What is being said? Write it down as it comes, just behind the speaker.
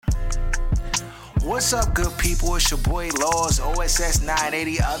What's up, good people? It's your boy Laws, OSS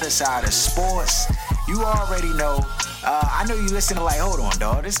 980, other side of sports. You already know. I know you listening like, hold on,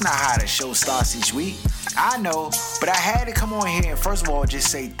 dog. This is not how the show starts each week. I know, but I had to come on here and first of all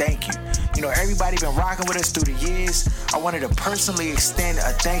just say thank you. You know, everybody been rocking with us through the years. I wanted to personally extend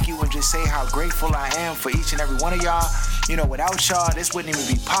a thank you and just say how grateful I am for each and every one of y'all. You know, without y'all, this wouldn't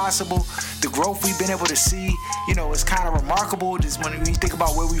even be possible. The growth we've been able to see, you know, it's kind of remarkable. Just when you think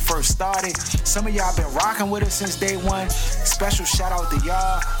about where we first started, some of y'all been rocking with us since day one. Special shout out to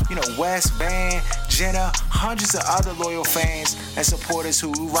y'all, you know, Wes, Van, Jenna, hundreds of other loyal fans and supporters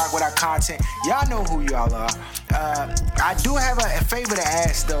who rock with our content. Y'all know who y'all are. I do have a favor to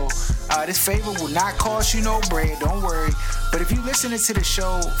ask though. This favor will not cost you no bread, don't worry. But if you listening to the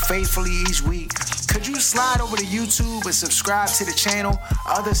show faithfully each week, could you slide over to YouTube and subscribe to the channel,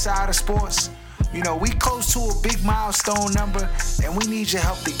 Other Side of Sports? You know, we close to a big milestone number, and we need your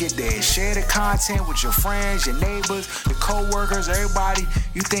help to get there. Share the content with your friends, your neighbors, your co-workers, everybody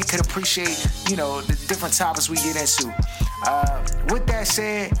you think could appreciate, you know, the different topics we get into. With that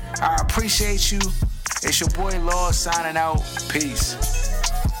said, I appreciate you. It's your boy Law signing out. Peace.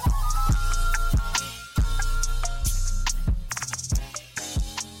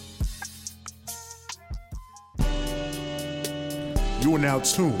 You are now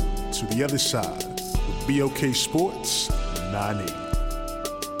tuned to The Other Side with BOK Sports 980.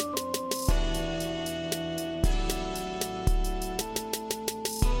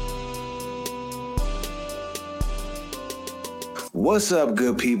 What's up,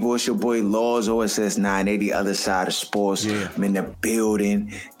 good people? It's your boy Laws, OSS 980, Other Side of Sports. Yeah. I'm in the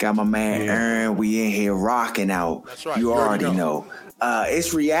building. Got my man Ern. We in here rocking out. That's right. You already know.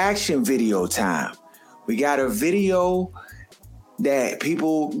 It's reaction video time. We got a video that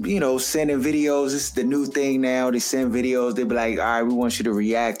people, you know, sending videos. It's the new thing now. They send videos. They be like, all right, we want you to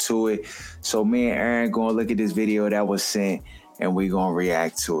react to it. So me and Aaron going to look at this video that was sent, and we going to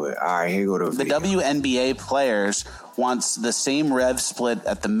react to it. All right, here go the video. The WNBA players wants the same rev split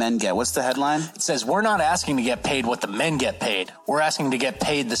that the men get. What's the headline? It says, we're not asking to get paid what the men get paid. We're asking to get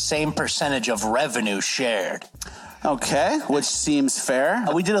paid the same percentage of revenue shared. Okay, which seems fair.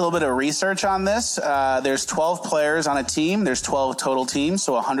 We did a little bit of research on this. There's 12 players on a team. There's 12 total teams,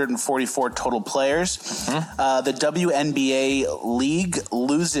 so 144 total players. Mm-hmm. The WNBA league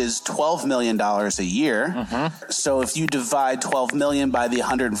loses $12 million a year. Mm-hmm. So if you divide 12 million by the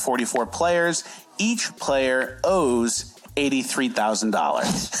 144 players, each player owes $83,000.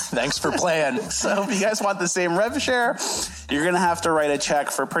 Thanks for playing. So if you guys want the same rev share, you're going to have to write a check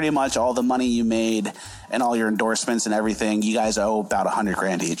for pretty much all the money you made and all your endorsements and everything. You guys owe about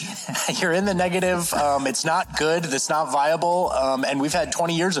 $100,000 each. You're in the negative. It's not good. It's not viable. And we've had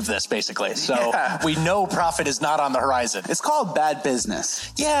 20 years of this, basically. So we know profit is not on the horizon. It's called bad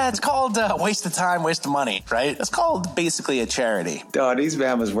business. Yeah, it's called waste of time, waste of money, right? It's called basically a charity. Dog, these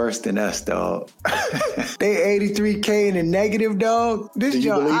Bama's worse than us, dog. They 83K in the negative, dog. Do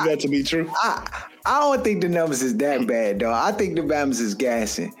you believe that to be true? I don't think the numbers is that bad, dog. I think the Bama's is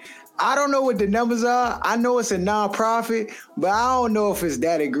gassing. I don't know what the numbers are. I know it's a non-profit, but I don't know if it's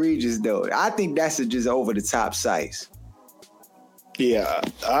that egregious, though. I think that's just over-the-top size. Yeah.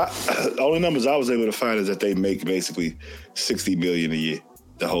 The only numbers I was able to find is that they make basically $60 million a year,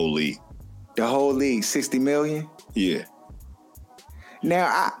 the whole league. The whole league, $60 million? Yeah.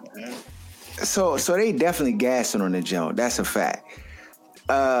 Now, so they definitely gassing on the jump. That's a fact.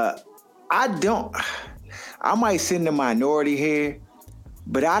 I might sit in the minority here,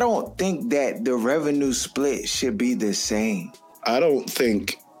 but I don't think that the revenue split should be the same. I don't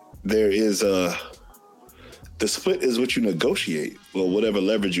think there is the split is what you negotiate or whatever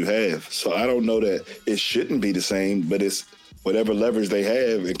leverage you have. So I don't know that it shouldn't be the same, but it's whatever leverage they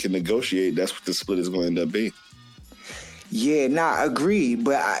have and can negotiate, that's what the split is going to end up being. Yeah, agreed.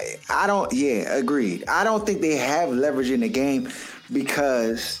 But agreed. I don't think they have leverage in the game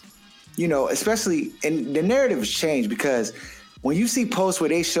because, you know, especially, and the narrative has changed because when you see posts where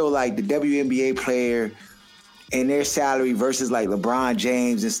they show like the WNBA player and their salary versus like LeBron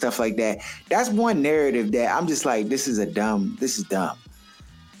James and stuff like that, that's one narrative that I'm just like, this is dumb.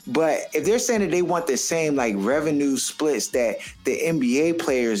 But if they're saying that they want the same like revenue splits that the NBA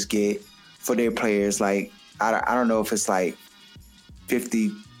players get for their players, like I don't know if it's like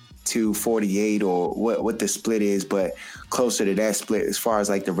 50 to 48 or what the split is, but closer to that split as far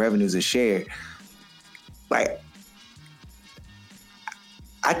as like the revenues are shared. Like,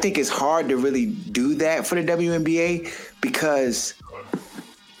 I think it's hard to really do that for the WNBA because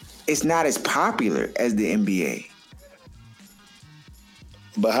it's not as popular as the NBA.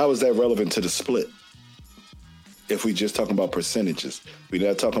 But how is that relevant to the split? If we just talking about percentages, we're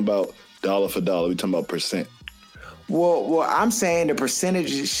not talking about dollar for dollar. We're talking about percent. Well, I'm saying the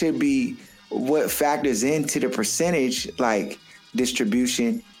percentage should be what factors into the percentage, like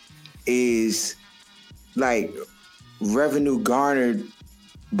distribution, is like revenue garnered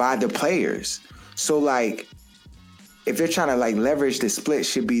by the players. So like, if they're trying to like leverage the split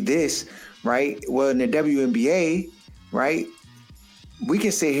should be this, right? Well, in the WNBA, right, we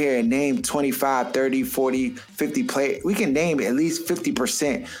can sit here and name 25, 30, 40, 50 players. We can name at least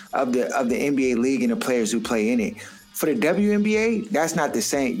 50% of the NBA league and the players who play in it. For the WNBA, that's not the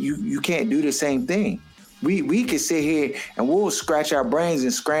same. You can't do the same thing. We can sit here and we'll scratch our brains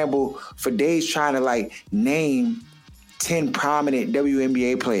and scramble for days trying to like name 10 prominent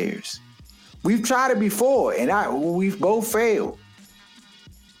WNBA players. We've tried it before, and we've both failed.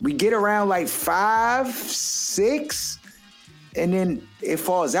 We get around like 5, 6, and then it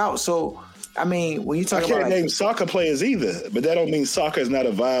falls out. So, I mean, when you talk about... I can't name soccer players either, but that don't mean soccer is not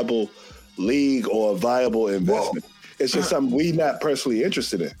a viable league or a viable investment. It's just something we're not personally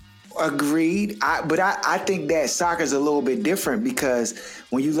interested in. Agreed. But I think that soccer is a little bit different because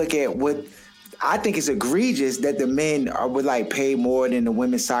when you look at what... I think it's egregious that the men would like pay more than the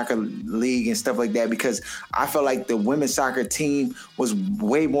women's soccer league and stuff like that, because I feel like the women's soccer team was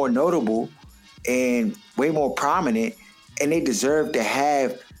way more notable and way more prominent, and they deserve to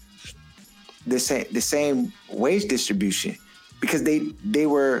have the same wage distribution because they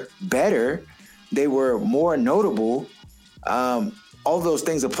were better, they were more notable. All those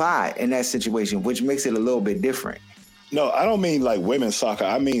things apply in that situation, which makes it a little bit different. No, I don't mean like women's soccer.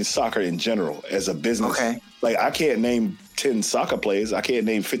 I mean soccer in general as a business. Okay. Like I can't name 10 soccer players. I can't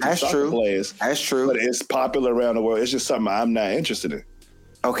name 50 soccer players. That's true. But it's popular around the world. It's just something I'm not interested in.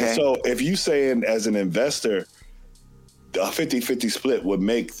 Okay. And so if you saying as an investor, a 50-50 split would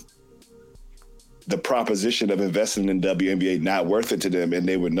make the proposition of investing in WNBA not worth it to them and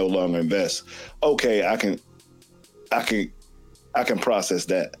they would no longer invest. Okay, I can process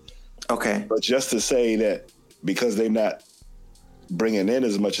that. Okay. But just to say that because they're not bringing in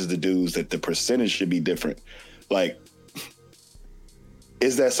as much as the dudes, that the percentage should be different. Like,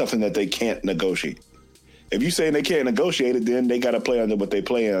 is that something that they can't negotiate? If you're saying they can't negotiate it, then they got to play under what they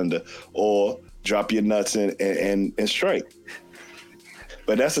play under, or drop your nuts and strike.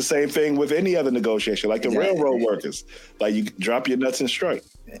 But that's the same thing with any other negotiation, like the railroad workers. Like, you drop your nuts and strike.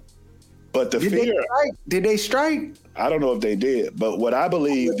 But the fear... Did they strike? I don't know if they did, but what I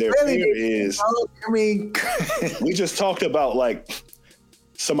believe their fear is... I mean... we just talked about, like,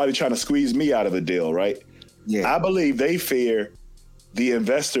 somebody trying to squeeze me out of a deal, right? Yeah. I believe they fear the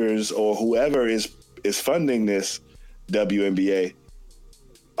investors or whoever is funding this WNBA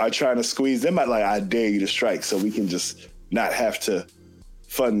are trying to squeeze them out, like, I dare you to strike so we can just not have to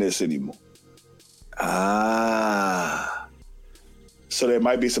fund this anymore. So there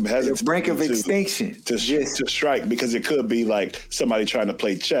might be some hesitancy. The brink of extinction. To strike, because it could be like somebody trying to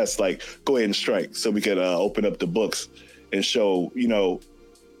play chess, like, go ahead and strike so we could open up the books and show,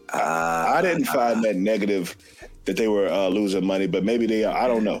 I didn't find that negative that they were losing money, but maybe they are. I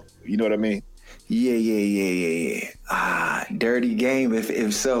don't know. You know what I mean? Yeah. Dirty game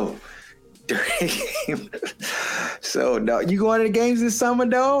if so. Dirty game. So, dog, you going to the games this summer,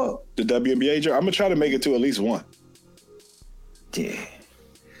 dog? The WNBA, I'm going to try to make it to at least one. Yeah.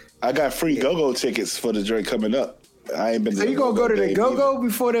 I got free go-go tickets for the drink coming up. I ain't been. So you gonna go to the go-go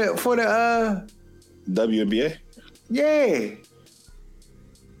before the WNBA? Yeah.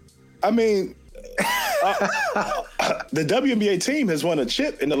 I mean, the WNBA team has won a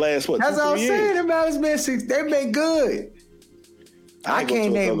chip in the last That's what I'm years. saying. They've been good. I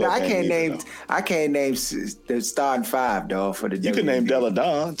can't name the starting five, dog, for the WNBA. You can name Della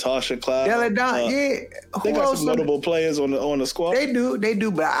Dawn, Tasha Cloud. Della Dawn, yeah. They got some notable players on the squad. They do,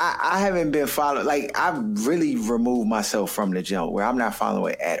 but I haven't been following. Like, I've really removed myself from the jump where I'm not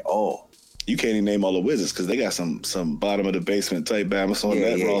following it at all. You can't even name all the Wizards because they got some bottom of the basement type Bama's on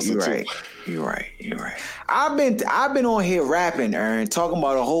that roster too. You're right. I've been on here rapping, Ern, talking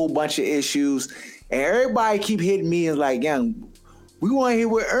about a whole bunch of issues, and everybody keep hitting me and like, young, we want to hear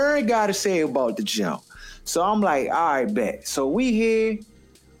what Ern got to say about the jump. So I'm like, all right, bet. So we here.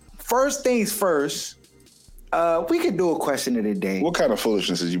 First things first, we could do a question of the day. What kind of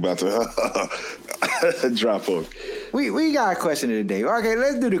foolishness is you about to drop on? We got a question of the day. Okay,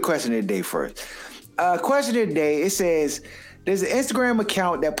 let's do the question of the day first. Question of the day, it says, there's an Instagram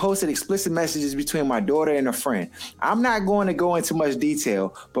account that posted explicit messages between my daughter and a friend. I'm not going to go into much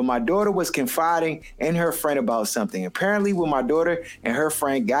detail, but my daughter was confiding in her friend about something. Apparently, when my daughter and her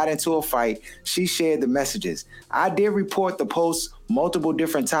friend got into a fight, she shared the messages. I did report the post multiple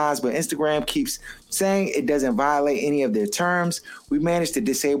different times, but Instagram keeps saying it doesn't violate any of their terms. We managed to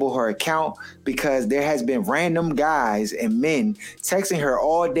disable her account because there has been random guys and men texting her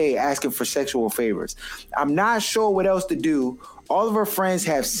all day asking for sexual favors. I'm not sure what else to do. All of her friends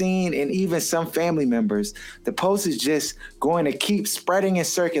have seen, and even some family members. The post is just going to keep spreading and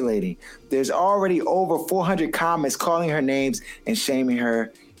circulating. There's already over 400 comments calling her names and shaming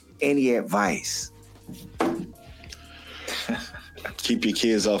her. Any advice? Keep your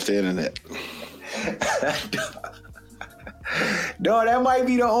kids off the internet. Dog, that might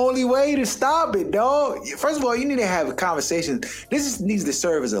be the only way to stop it, dog. First of all, you need to have a conversation. Needs to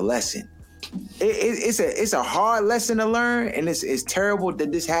serve as a lesson. It's a hard lesson to learn, and it's terrible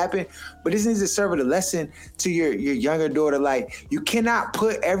that this happened. But this needs to serve as a lesson to your younger daughter. Like, you cannot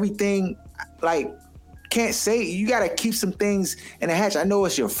put everything, like, can't say, you got to keep some things in a hatch. I know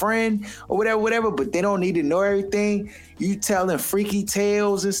it's your friend or whatever, but they don't need to know everything. You telling freaky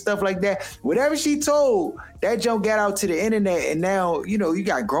tales and stuff like that. Whatever she told, that junk got out to the internet, and now, you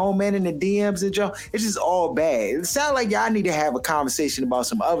got grown men in the DMs and junk. It's just all bad. It sounds like y'all need to have a conversation about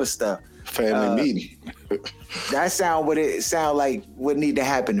some other stuff. Family meeting. That sound like what need to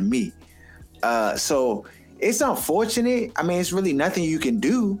happen to me. So it's unfortunate. I mean, it's really nothing you can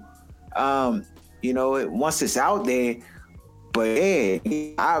do. Once it's out there. But yeah,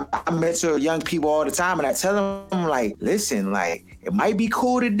 I mentor young people all the time, and I tell them, like, listen, like, it might be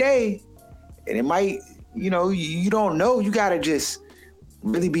cool today, and it might, you don't know. You gotta just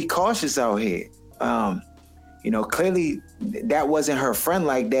really be cautious out here. Clearly that wasn't her friend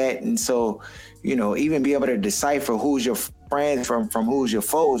like that, and so, even be able to decipher who's your friends from who's your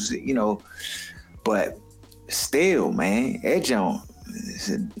foes, But still, man, that junk,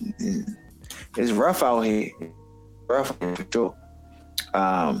 it's rough out here. Rough for sure.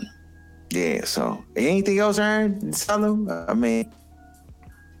 Yeah, so anything else, Aaron? Tell him? I mean,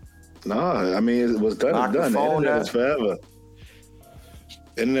 no, it was done. It's done. The internet is forever.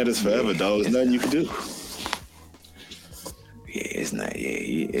 Internet is forever, dog. There's nothing you can do. Yeah, it's not. Yeah,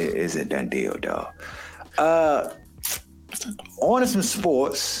 it's a done deal, dog. On to some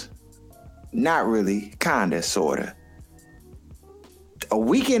sports. Not really, kinda, sorta. A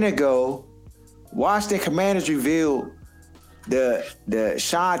weekend ago, Washington Commanders revealed the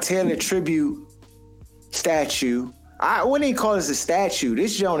Sean Taylor tribute statue. I wouldn't even call this a statue.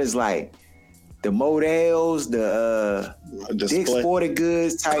 This joint is like the Models, the Dick's Sporting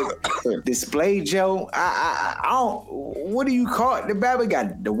Goods type display joint. I don't. What do you call it? The Baba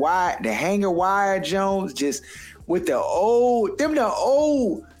got the hanger wire joints, just with the old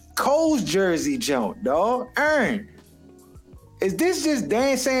Coles jersey joint, dog. Aaron, is this just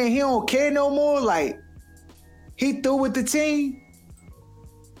Dan saying he don't care no more? Like, he through with the team?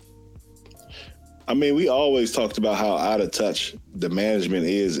 I mean, we always talked about how out of touch the management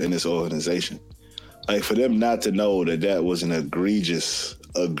is in this organization. Like, for them not to know that was an egregious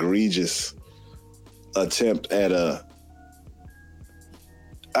attempt at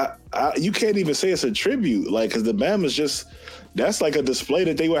you can't even say it's a tribute, like, because the Bama's just, that's like a display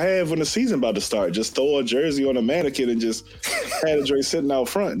that they would have when the season about to start. Just throw a jersey on a mannequin and just had a jersey sitting out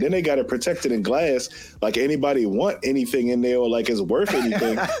front. Then they got it protected in glass, like anybody want anything in there or like it's worth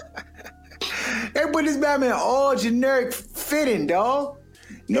anything. They put this Batman all generic fitting, dog.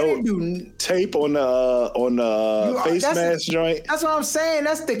 No tape on the face mask joint. That's what I'm saying.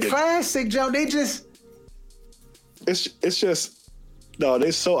 That's the classic joint. They just, it's just. No,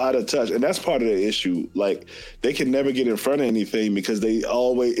 they're so out of touch, and that's part of the issue. Like, they can never get in front of anything because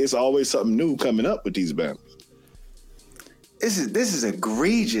it's always something new coming up with these bands. This is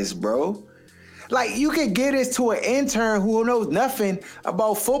egregious, bro. Like, you could get this to an intern who knows nothing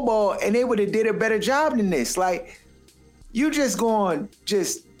about football, and they would have did a better job than this. Like, you just going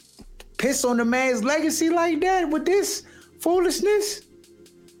just piss on the man's legacy like that with this foolishness?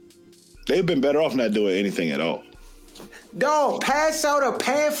 They've been better off not doing anything at all. Dog, pass out a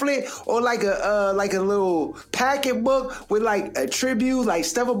pamphlet or like a little packet book with like a tribute, like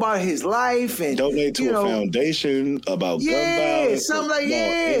stuff about his life, and donate to a foundation about gun violence. Something like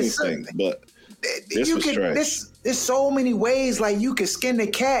anything. But this was trash. There's so many ways like you could skin the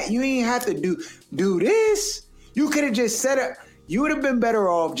cat. You ain't have to do this. You could have just set up. You would have been better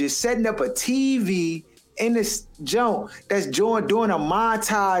off just setting up a TV in this joint that's doing a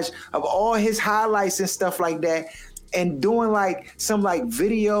montage of all his highlights and stuff like that, and doing like some like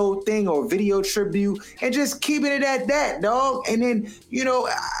video thing or video tribute and just keeping it at that, dog. And then,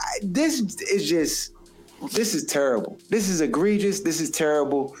 this is terrible. This is egregious. This is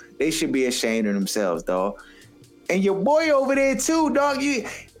terrible. They should be ashamed of themselves, dog. And your boy over there too, dog.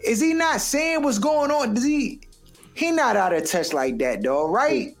 Is he not saying what's going on? He not out of touch like that, dog,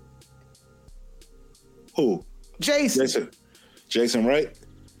 right? Who? Jason Wright?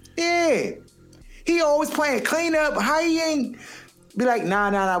 Yeah. He always playing cleanup. How he ain't be like,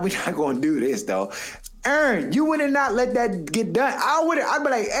 nah, we not gonna do this, though. Aaron, you would have not let that get done. I'd be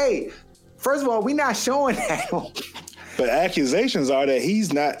like, hey, first of all, we not showing that. But accusations are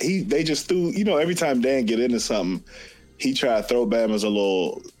that they just threw, every time Dan get into something, he tried to throw Bama's a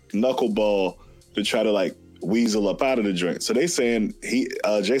little knuckleball to try to like weasel up out of the joint. So they saying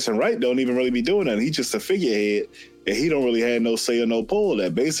Jason Wright don't even really be doing that. He's just a figurehead and he don't really have no say or no pull.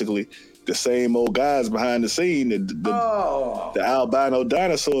 That basically the same old guys behind the scene, the albino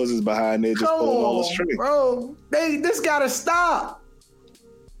dinosaurs is behind there just pulling all the strings. Bro, this gotta stop.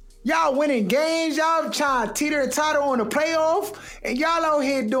 Y'all winning games, y'all trying to teeter and totter on the playoff, and y'all out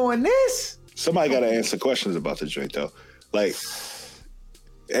here doing this. Somebody got to answer questions about the joint, though. Like,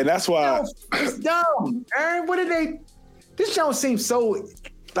 and that's why it's dumb, Aaron. What did they? This don't seem so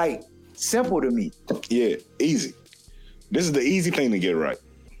like simple to me. Yeah, easy. This is the easy thing to get right.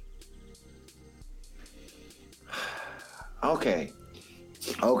 Okay.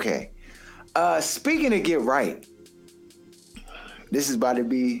 Speaking of get right, this is about to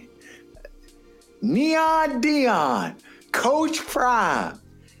be Neon Deion, Coach Prime,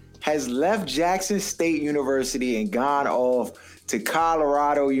 has left Jackson State University and gone off to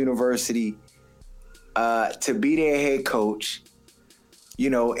Colorado University to be their head coach.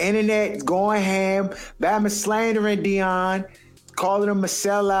 Internet going ham, Bama slandering Deion, calling him a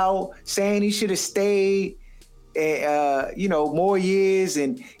sellout, saying he should have stayed, more years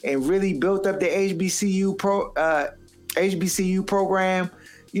and really built up the HBCU program,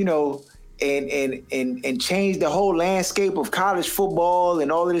 and changed the whole landscape of college football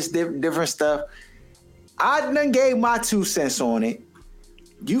and all of this different stuff. I done gave my 2 cents on it.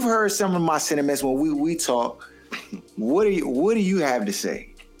 You've heard some of my sentiments when we talk. What do you have to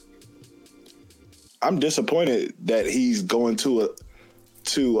say? I'm disappointed that he's going to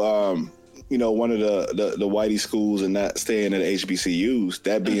one of the whitey schools and not staying at HBCUs.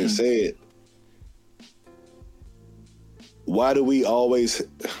 That being said, why do we always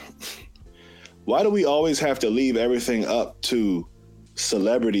have to leave everything up to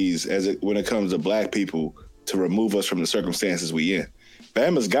celebrities when it comes to black people to remove us from the circumstances we in?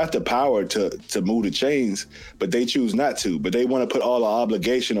 Bama's got the power to move the chains, but they choose not to. But they want to put all the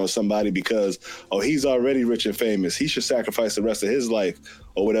obligation on somebody because, he's already rich and famous. He should sacrifice the rest of his life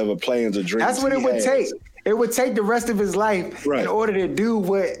or whatever plans or dreams. That's what it would take. It would take the rest of his life in order to do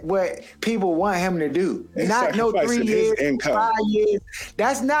what people want him to do. And not no 3 years, 5 years.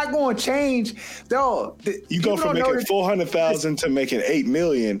 That's not going to change. Though you go from making $400,000 to making $8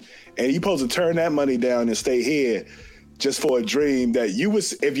 million, and you're supposed to turn that money down and stay here just for a dream that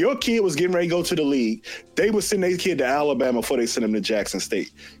if your kid was getting ready to go to the league, they would send their kid to Alabama before they send him to Jackson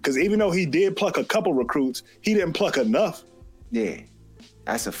State. Because even though he did pluck a couple recruits, he didn't pluck enough. Yeah,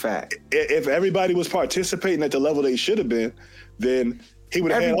 that's a fact. If everybody was participating at the level they should have been, then he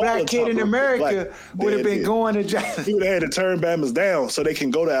would have had all the black kid in America would have been going to Jackson. He would have had to turn Bama's down so they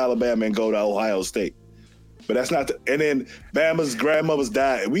can go to Alabama and go to Ohio State. But that's not and then Bama's grandmothers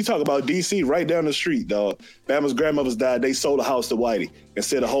died. We talk about DC right down the street, dog. Bama's grandmothers died. They sold a house to Whitey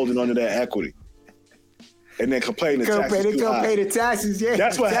instead of holding on to that equity. And then complaining the taxes They couldn't pay the taxes, yeah.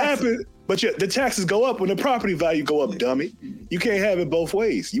 That's what happened. But the taxes go up when the property value go up, dummy. You can't have it both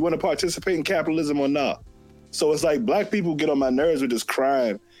ways. You want to participate in capitalism or not? So it's like black people get on my nerves with this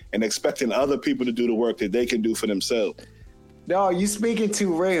crime and expecting other people to do the work that they can do for themselves. No, you speaking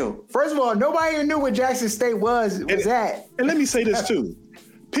too real. First of all, nobody even knew what Jackson State was at. And let me say this too.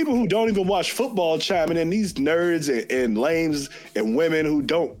 People who don't even watch football chiming in, these nerds and lames and women who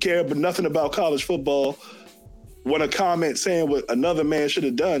don't care but nothing about college football want to comment saying what another man should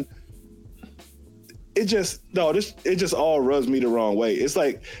have done. It just all rubs me the wrong way. It's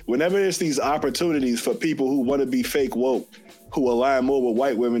like whenever there's these opportunities for people who want to be fake woke, who align more with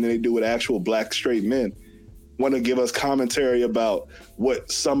white women than they do with actual black straight men, want to give us commentary about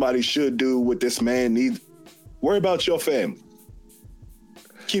what somebody should do, what this man needs. Worry about your family.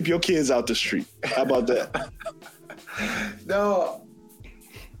 Keep your kids out the street. How about that? No.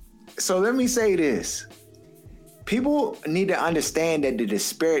 So let me say this. People need to understand that the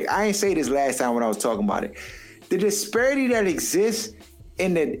disparity, I ain't say this last time when I was talking about it. The disparity that exists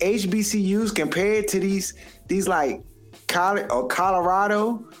in the HBCUs compared to these like college or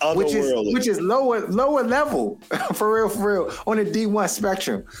Colorado, which is lower level for real on the D1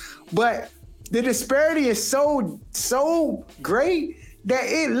 spectrum. But the disparity is so great that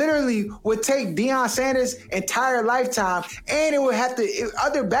it literally would take Deion Sanders' entire lifetime, and it would have to,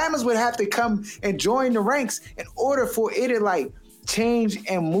 other Bamas would have to come and join the ranks in order for it to like change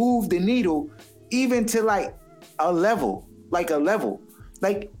and move the needle even to like a level. Like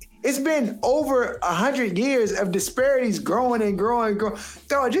it's been over 100 years of disparities growing and growing and growing.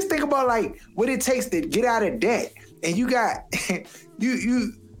 So just think about like what it takes to get out of debt, and you got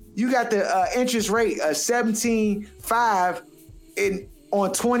you got the interest rate of 17.5 on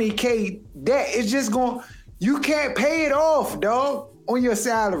 20K debt. It's just you can't pay it off, dog, on your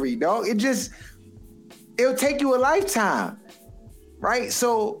salary, dog. It'll take you a lifetime, right?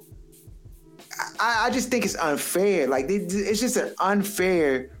 So I just think it's unfair. Like it's just an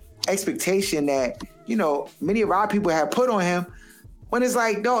unfair expectation that, you know, many of our people have put on him when it's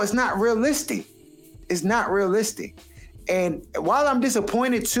like, no, it's not realistic. It's not realistic. And while I'm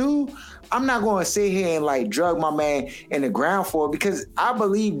disappointed too, I'm not going to sit here and like drug my man in the ground for it, because I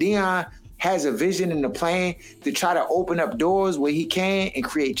believe Deion has a vision and a plan to try to open up doors where he can and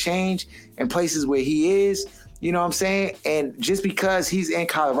create change in places where he is. You know what I'm saying? And just because he's in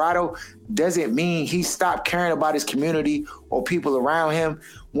Colorado doesn't mean he stopped caring about his community or people around him,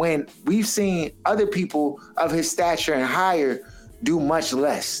 when we've seen other people of his stature and higher do much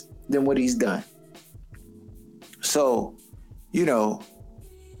less than what he's done. So, you know,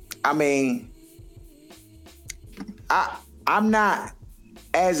 I mean, I'm not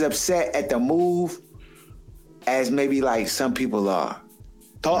as upset at the move as maybe like some people are.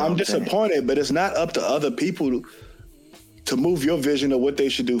 I'm disappointed, but it's not up to other people to move your vision of what they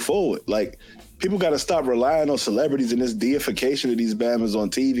should do forward. Like, people got to stop relying on celebrities and this deification of these Bamas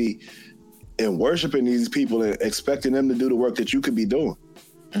on TV and worshiping these people and expecting them to do the work that you could be doing.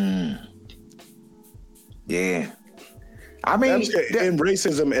 Yeah. I mean, in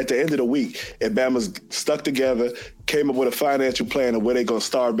racism, at the end of the week, if Bama's stuck together, came up with a financial plan of where they're going to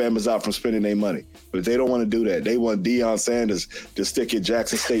starve Bamas out from spending their money. But they don't want to do that. They want Deion Sanders to stick in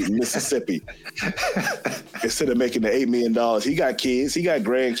Jackson State, Mississippi, instead of making the $8 million. He got kids. He got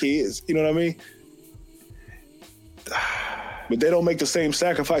grandkids. You know what I mean? But they don't make the same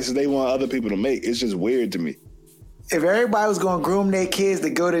sacrifices they want other people to make. It's just weird to me. If everybody was going to groom their kids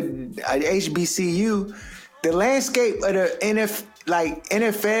to go to HBCU, the landscape of the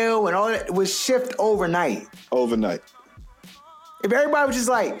NFL and all that would shift overnight. If everybody was just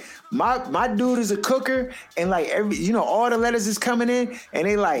like, my dude is a cooker, and like all the letters is coming in, and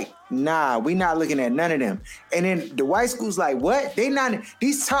they like, nah, we not looking at none of them. And then the white school's like, what?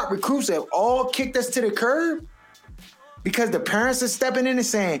 These top recruits have all kicked us to the curb because the parents are stepping in and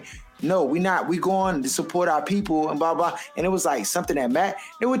saying, no, we going to support our people and blah, blah. And it was like something that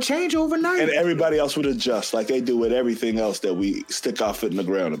it would change overnight. And everybody else would adjust like they do with everything else that we stick our foot in the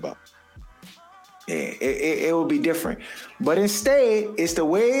ground about. Yeah, it would be different. But instead, it's the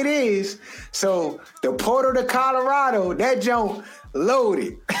way it is. So the Portal to Colorado, that junk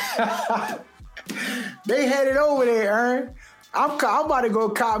loaded. They headed over there, Ern. I'm about to go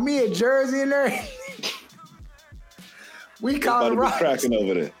cop me a jersey in there. We Colorado. About to be cracking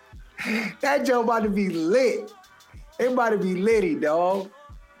over there. That joke about to be lit. It about to be litty, dog.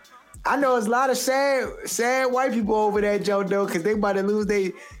 I know there's a lot of sad white people over that joke, though, because they about to lose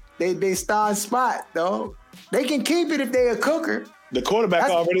they star spot, dog. They can keep it if they a cooker. The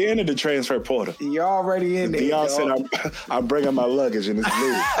quarterback already entered the transfer portal. You already in there. Deion said, I'm bringing my luggage in this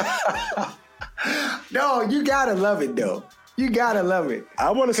league. No, you gotta love it, though. You gotta love it.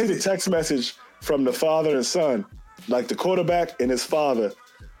 I want to see the text message from the father and son, like the quarterback and his father.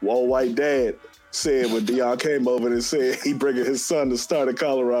 Old white dad said when Deion came over and said he bringing his son to start in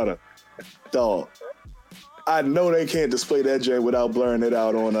Colorado. Dog, I know they can't display that joint without blurring it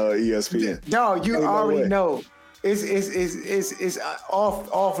out on ESPN. Dog, you already know it's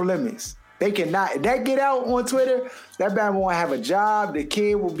off limits. They cannot. If that get out on Twitter, that man won't have a job. The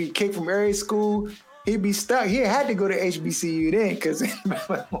kid will be kicked from every school. He'd be stuck. He had to go to HBCU then because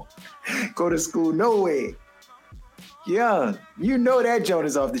go to school nowhere. Yeah, you know that joint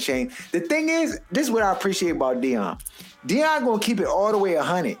is off the chain. The thing is, this is what I appreciate about Deion. Deion gonna keep it all the way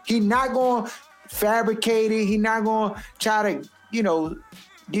 100. He not gonna fabricate it. He not gonna try to,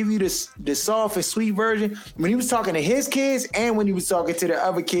 give you the soft and sweet version. When he was talking to his kids and when he was talking to the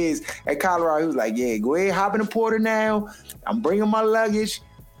other kids at Colorado, he was like, yeah, go ahead, hop in the portal now. I'm bringing my luggage.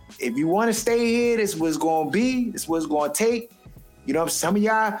 If you want to stay here, this is what it's gonna be. This is what it's gonna take. Some of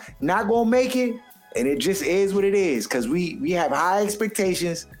y'all not gonna make it. And it just is what it is, because we have high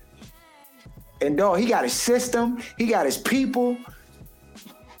expectations. And dog, he got his system, he got his people,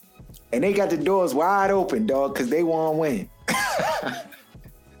 and they got the doors wide open, dog, because they want to win.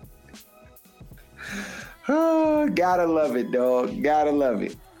 Oh, gotta love it, dog. Gotta love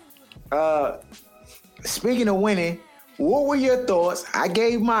it. Speaking of winning, what were your thoughts? I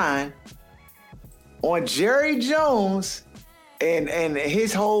gave mine on Jerry Jones and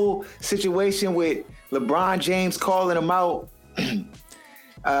his whole situation with LeBron James calling him out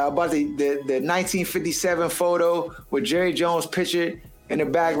about the 1957 photo with Jerry Jones picture in the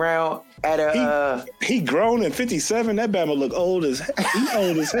background at a. He grown in 57. That Bama look old as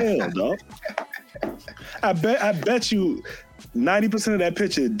hell, dog. I bet you 90% of that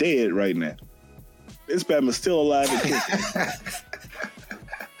picture is dead right now. This Bama's still alive.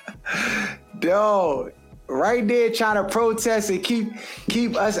 Dog, right there trying to protest and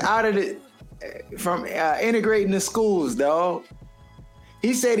keep us out of from integrating the schools, dog.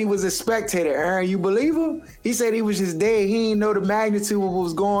 He said he was a spectator, Aaron. You believe him? He said he was just there. He didn't know the magnitude of what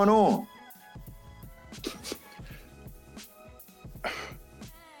was going on.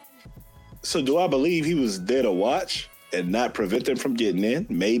 So do I believe he was there to watch and not prevent them from getting in?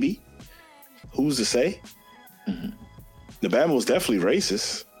 Maybe. Who's to say? Mm-hmm. The Bama was definitely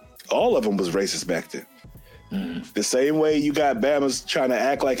racist. All of them was racist back then. Mm-hmm. The same way you got Bama's trying to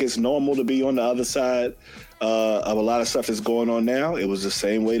act like it's normal to be on the other side of a lot of stuff that's going on now. It was the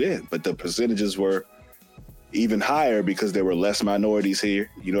same way then. But the percentages were even higher because there were less minorities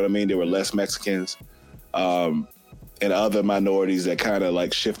here. You know what I mean? There were less Mexicans and other minorities that kind of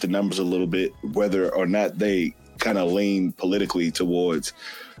like shift the numbers a little bit, whether or not they kind of lean politically towards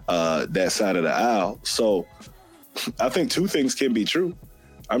that side of the aisle. So I think two things can be true.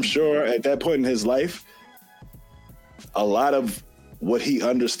 I'm sure at that point in his life, a lot of what he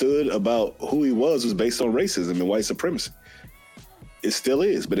understood about who he was based on racism and white supremacy. It still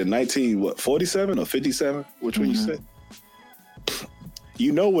is, but in 47 or 57, which one you said?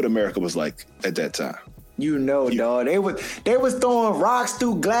 You know what America was like at that time. You know, dog. They was throwing rocks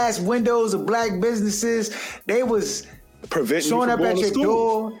through glass windows of black businesses. They was preventing showing you from up going at to your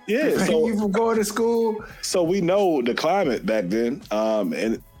school. door. Yeah, so you from going to school. So we know the climate back then,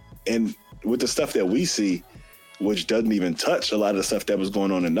 and with the stuff that we see, which doesn't even touch a lot of the stuff that was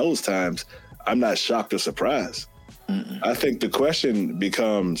going on in those times, I'm not shocked or surprised. I think the question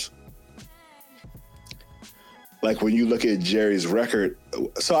becomes, like when you look at Jerry's record.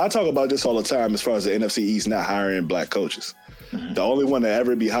 So I talk about this all the time as far as the NFC East not hiring black coaches. The only one to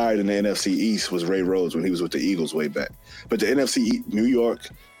ever be hired in the NFC East was Ray Rhodes when he was with the Eagles way back. But the NFC, New York,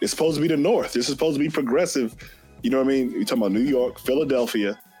 is supposed to be the North. This is supposed to be progressive. You know what I mean? You're talking about New York,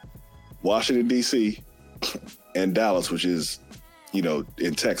 Philadelphia, Washington, D.C., and Dallas, which is,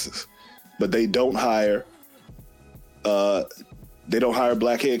 in Texas. But they don't hire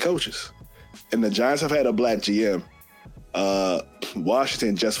black head coaches. And the Giants have had a black GM.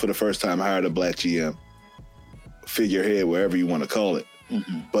 Washington, just for the first time, hired a black GM. Figurehead, wherever you want to call it.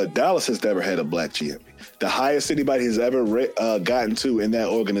 But Dallas has never had a black GM. The highest anybody has ever gotten to in that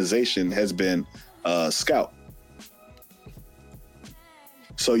organization has been Scout.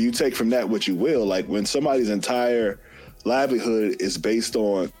 So you take from that what you will. Like when somebody's entire livelihood is based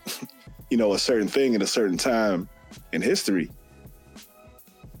on, a certain thing at a certain time in history,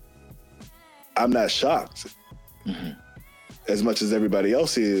 I'm not shocked as much as everybody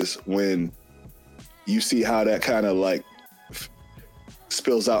else is when you see how that kind of like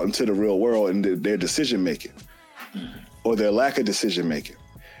spills out into the real world and their decision making or their lack of decision making.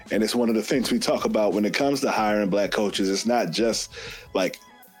 And it's one of the things we talk about when it comes to hiring black coaches. It's not just like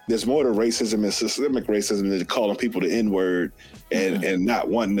there's more to racism and systemic racism than calling people the N-word and not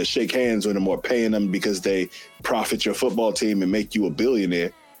wanting to shake hands with them or paying them because they profit your football team and make you a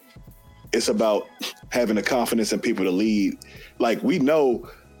billionaire. It's about having the confidence in people to lead. Like we know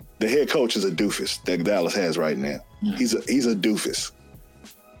the head coach is a doofus that Dallas has right now. He's a doofus.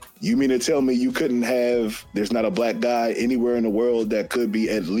 You mean to tell me you couldn't there's not a black guy anywhere in the world that could be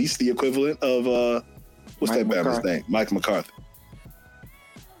at least the equivalent of, what's that Bama's name? Mike McCarthy.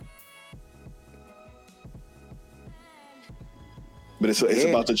 But it's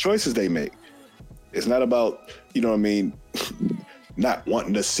about the choices they make. It's not about, not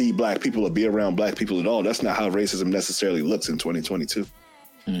wanting to see black people or be around black people at all. That's not how racism necessarily looks in 2022.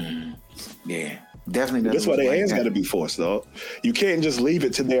 Yeah, definitely. That's why their hands got to be forced, though. You can't just leave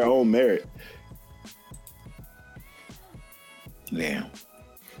it to their own merit. Yeah.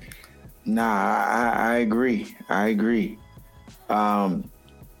 Nah, I agree. On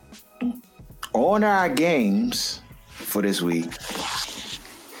our games for this week,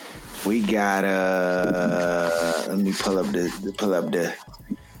 we got let me pull up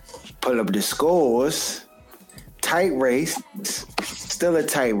the scores. Tight race, still a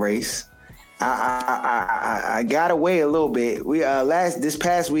tight race. I got away a little bit. We this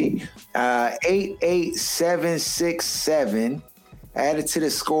past week 88767. Added to the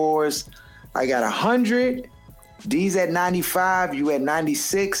scores, I got 100. D's at 95, you at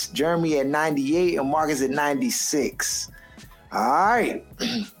 96, Jeremy at 98, and Marcus at 96. All right.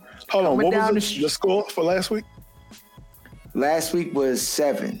 Hold on, what was the score for last week? Last week was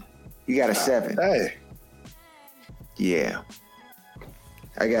 7. You got a 7. Hey. Yeah.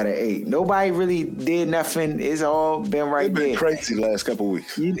 I got an 8. Nobody really did nothing. It's all been right there. It's been crazy the last couple of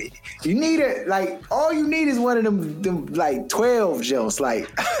weeks. You need all you need is one of them like 12 jokes.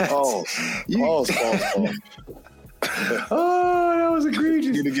 Like, Pause. Oh, that was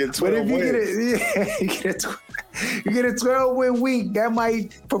egregious. You get 12 wins. You get a 12-win week, that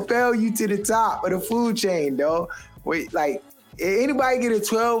might propel you to the top of the food chain, though. Wait, like anybody get a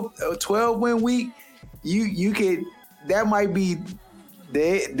 12-win week, you could, that might be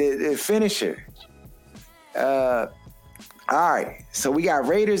the finisher. All right, so we got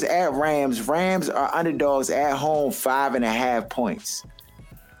Raiders at Rams. Rams are underdogs at home, 5.5 points.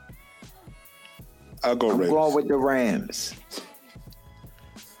 I'll go Raiders. I'm going with the Rams.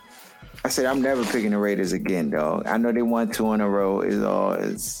 I said I'm never picking the Raiders again, dog. I know they won 2 in a row.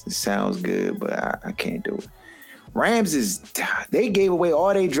 It sounds good, but I can't do it. Rams they gave away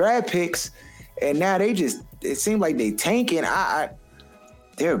all their draft picks, and now it seems like they tanking.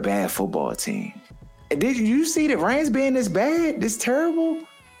 They're a bad football team. And did you see the Rams being this bad, this terrible?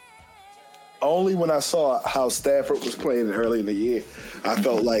 Only when I saw how Stafford was playing early in the year, I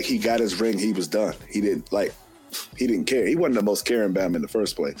felt like he got his ring. He was done. He didn't care. He wasn't the most caring Bam in the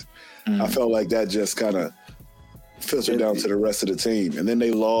first place. I felt like that just kind of filtered down to the rest of the team. And then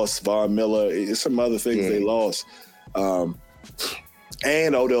they lost Von Miller. It's some other things they lost. And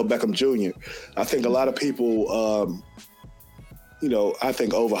Odell Beckham Jr. I think a lot of people, I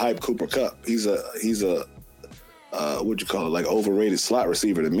think overhyped Cooper Kupp. He's a what'd you call it? Like overrated slot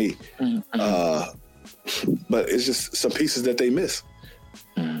receiver to me. But it's just some pieces that they miss.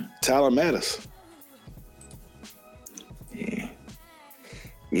 Talent matters.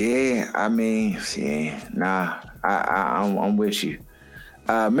 Yeah, I mean, I'm with you.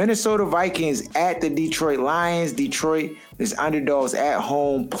 Minnesota Vikings at the Detroit Lions. Detroit is underdogs at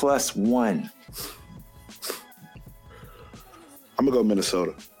home +1. I'm going to go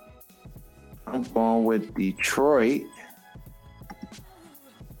Minnesota. I'm going with Detroit.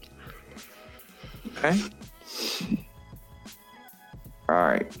 Okay. All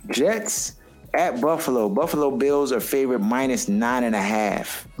right. Jets at Buffalo. Buffalo Bills are favorite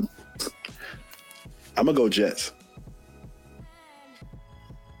 -9.5. I'm going to go Jets.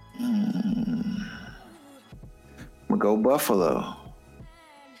 I'm going to go Buffalo.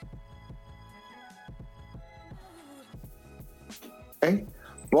 Okay.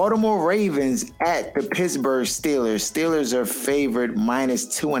 Baltimore Ravens at the Pittsburgh Steelers. Steelers are favored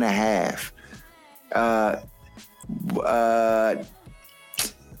 -2.5.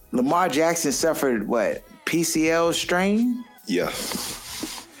 Lamar Jackson suffered what? PCL strain? Yeah.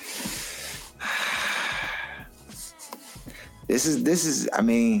 This is I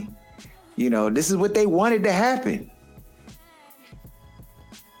mean, this is what they wanted to happen.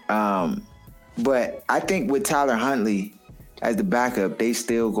 But I think with Tyler Huntley as the backup, they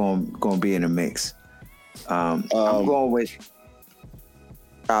still gonna be in the mix. I'm going with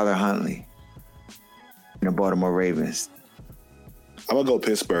Tyler Huntley and the Baltimore Ravens. I'm going to go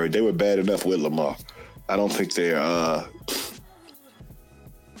Pittsburgh. They were bad enough with Lamar. I don't think they're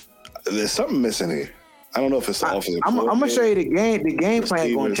there's something missing here. I don't know if it's the offensive. I'm going to show you the game. The game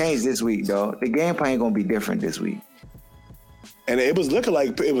plan going to change this week, though. The game plan going to be different this week. And it was looking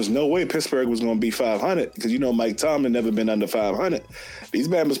like it was no way Pittsburgh was going to be 500 because, Mike Tomlin never been under 500. These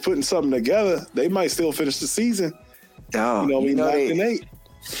men was putting something together. They might still finish the season. Oh, 9-8.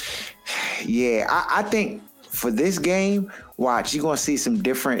 Yeah, I think for this game, watch, you're going to see some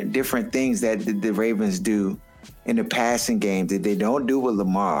different things that the Ravens do in the passing game that they don't do with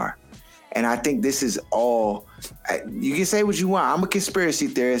Lamar. And I think this is all, you can say what you want. I'm a conspiracy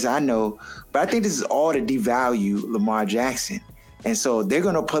theorist, I know, but I think this is all to devalue Lamar Jackson. And so they're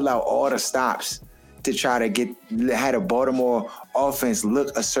going to pull out all the stops to try to have the Baltimore offense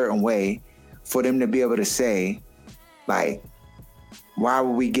look a certain way for them to be able to say, like, why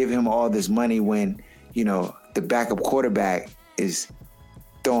would we give him all this money when, the backup quarterback is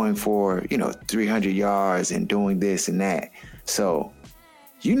throwing for, 300 yards and doing this and that. So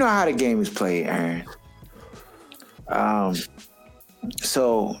you know how the game is played, Aaron.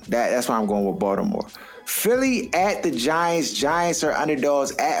 So that's why I'm going with Baltimore. Philly at the Giants. Giants are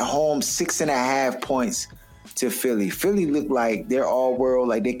underdogs at home, 6.5 points to Philly. Philly look like they're all world,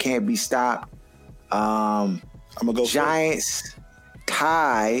 like they can't be stopped. I'm gonna go Giants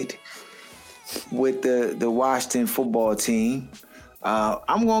tied with the Washington football team.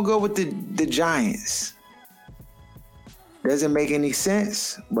 I'm going to go with the Giants. Doesn't make any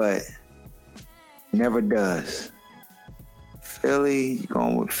sense, but never does. Philly, you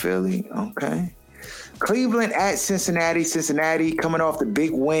going with Philly? Okay. Cleveland at Cincinnati. Cincinnati coming off the big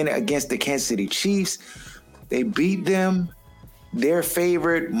win against the Kansas City Chiefs. They beat them. They're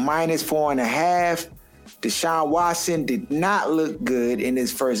favored -4.5. Deshaun Watson did not look good in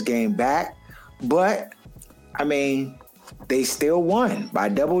his first game back, but I mean, they still won by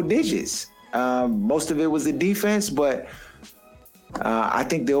double digits. Most of it was the defense, but I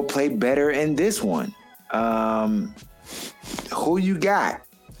think they'll play better in this one. Who you got?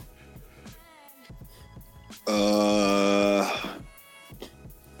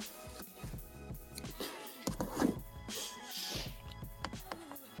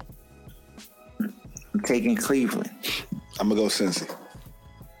 I'm taking Cleveland. I'm gonna go Cincy.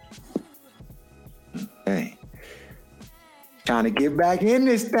 Hey, trying to get back in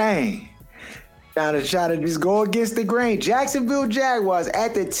this thing. Trying to just go against the grain. Jacksonville Jaguars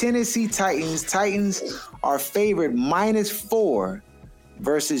at the Tennessee Titans. Titans are favored -4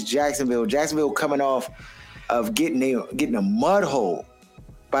 versus Jacksonville. Jacksonville coming off of getting a mud hole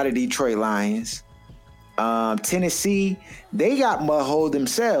by the Detroit Lions. Tennessee, they got mud hole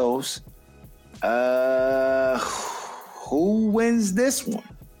themselves. Who wins this one?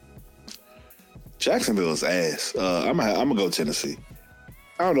 Jacksonville's ass. I'm gonna go Tennessee.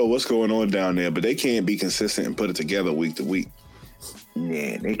 I don't know what's going on down there, but they can't be consistent and put it together week to week.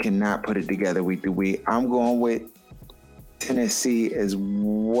 Yeah, they cannot put it together week to week. I'm going with Tennessee as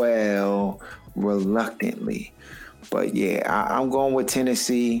well, reluctantly. But yeah, I'm going with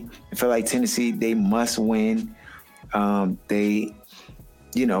Tennessee. I feel like Tennessee, they must win. They,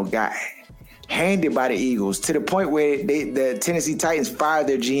 got handed by the Eagles to the point where the Tennessee Titans fired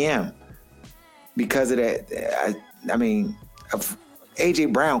their GM because of that. A.J.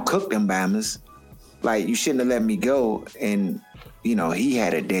 Brown cooked them Bamas. Like, you shouldn't have let me go. And, he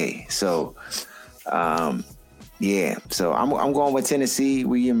had a day. So, yeah. So, I'm going with Tennessee.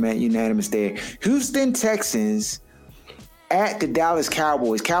 We unanimous there. Houston Texans at the Dallas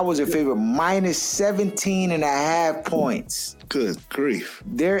Cowboys. Cowboys are favored -17.5 points. Good grief.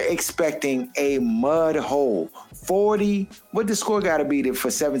 They're expecting a mud hole. 40. What the score got to be for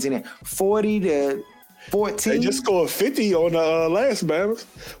 17? 40-14. They just scored 50 on the last Bama.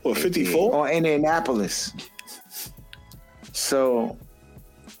 Or 54? On Indianapolis. So,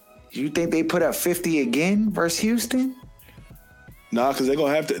 you think they put up 50 again versus Houston? Nah, because they're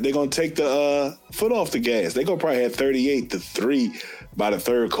gonna take the foot off the gas. They're gonna probably have 38-3 by the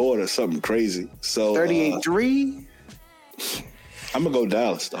third quarter, something crazy. So 38-3? I'm gonna go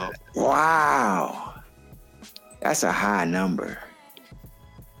Dallas, dog. Wow. That's a high number.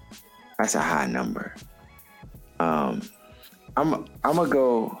 I'm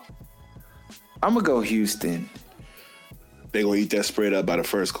gonna go Houston. They're gonna eat that spread up by the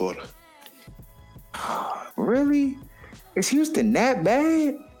first quarter. Really? Is Houston that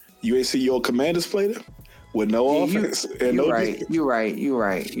bad? You ain't see your Commanders play them with no offense and no defense? You're right.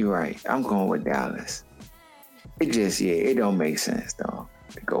 I'm going with Dallas. It don't make sense though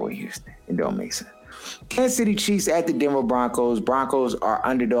to go with Houston. It don't make sense. Kansas City Chiefs at the Denver Broncos. Broncos are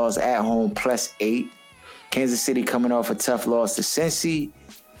underdogs at home +8. Kansas City coming off a tough loss to Cincy.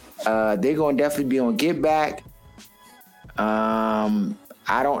 They're going to definitely be on get back. I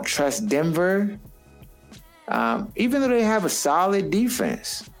don't trust Denver, even though they have a solid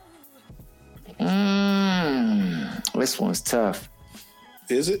defense. This one's tough.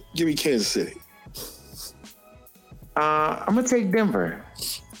 Is it? Give me Kansas City. I'm going to take Denver.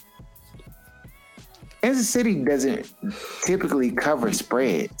 Kansas City doesn't typically cover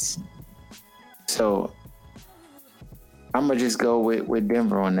spreads. So I'm going to just go with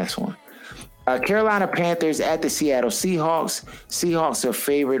Denver on this one. Carolina Panthers at the Seattle Seahawks. Seahawks are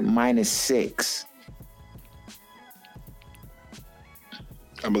favored -6.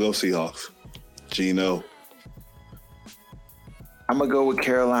 I'm going to go Seahawks. Gino. I'm going to go with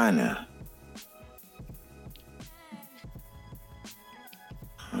Carolina.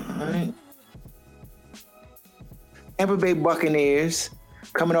 All right. Tampa Bay Buccaneers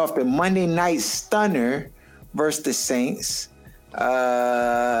coming off the Monday night stunner versus the Saints.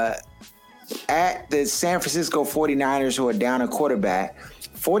 At the San Francisco 49ers, who are down a quarterback.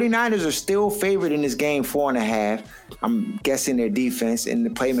 49ers are still favored in this game, 4.5. I'm guessing their defense and the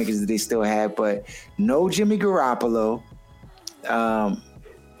playmakers that they still have, but no Jimmy Garoppolo.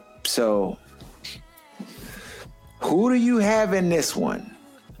 So who do you have in this one?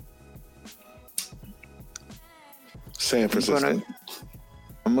 San Francisco.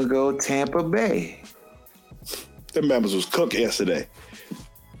 I'm going to go Tampa Bay. Them Bama's was cooked yesterday.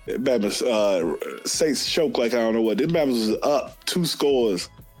 Bama's Saints choke like I don't know what. Them Bama's was up 2 scores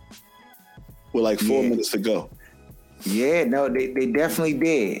with like 4 minutes to go. Yeah, no, they definitely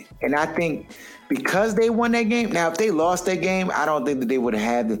did. And I think because they won that game, now if they lost that game, I don't think that they would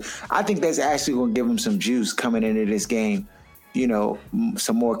have had I think that's actually going to give them some juice coming into this game. You know,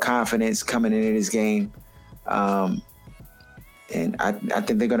 some more confidence coming into this game. And I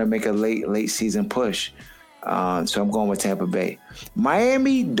think they're going to make a late season push. So I'm going with Tampa Bay.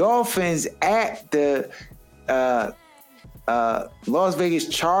 Miami Dolphins at the Las Vegas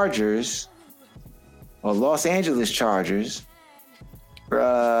Chargers or Los Angeles Chargers.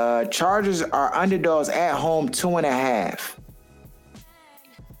 Chargers are underdogs at home 2.5.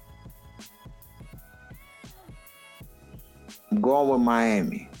 I'm going with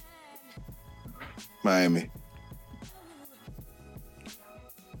Miami.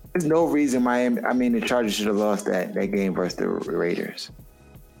 There's no reason the Chargers should have lost that game versus the Raiders.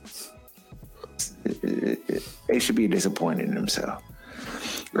 They should be disappointed in themselves.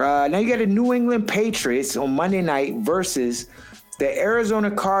 Now you got the New England Patriots on Monday night versus the Arizona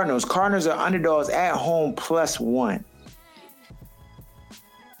Cardinals. Cardinals are underdogs at home +1.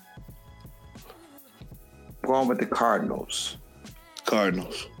 Going with the Cardinals. Okay.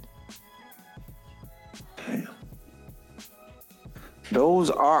 Those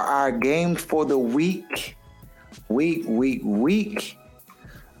are our games for the week.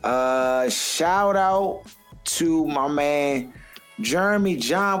 Shout out to my man Jeremy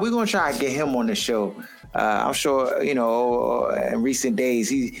John. We're gonna try to get him on the show. I'm sure, in recent days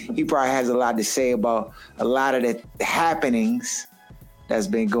he probably has a lot to say about a lot of the happenings that's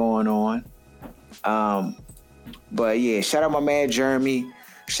been going on. But yeah, shout out my man Jeremy.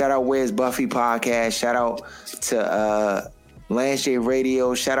 Shout out Where's Buffy podcast. Shout out to Lance J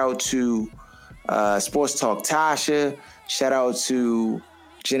Radio. Shout out to Sports Talk Tasha. Shout out to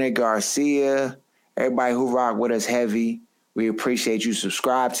Jenna Garcia. Everybody who rock with us heavy. We appreciate you.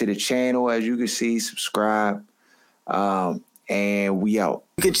 Subscribe to the channel. As you can see, subscribe. And we out.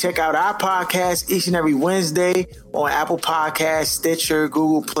 You can check out our podcast each and every Wednesday on Apple Podcasts, Stitcher,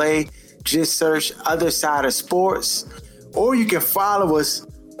 Google Play. Just search Other Side of Sports. Or you can follow us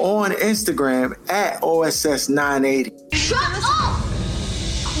on Instagram at OSS980. Shut up!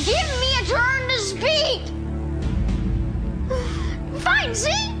 Give me a turn to speak! Fine,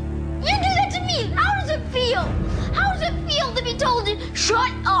 see? You do that to me. How does it feel? How does it feel to be told to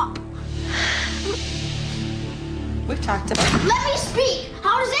shut up? We've talked about it. Let me speak.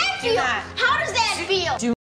 How does that feel? How does that feel?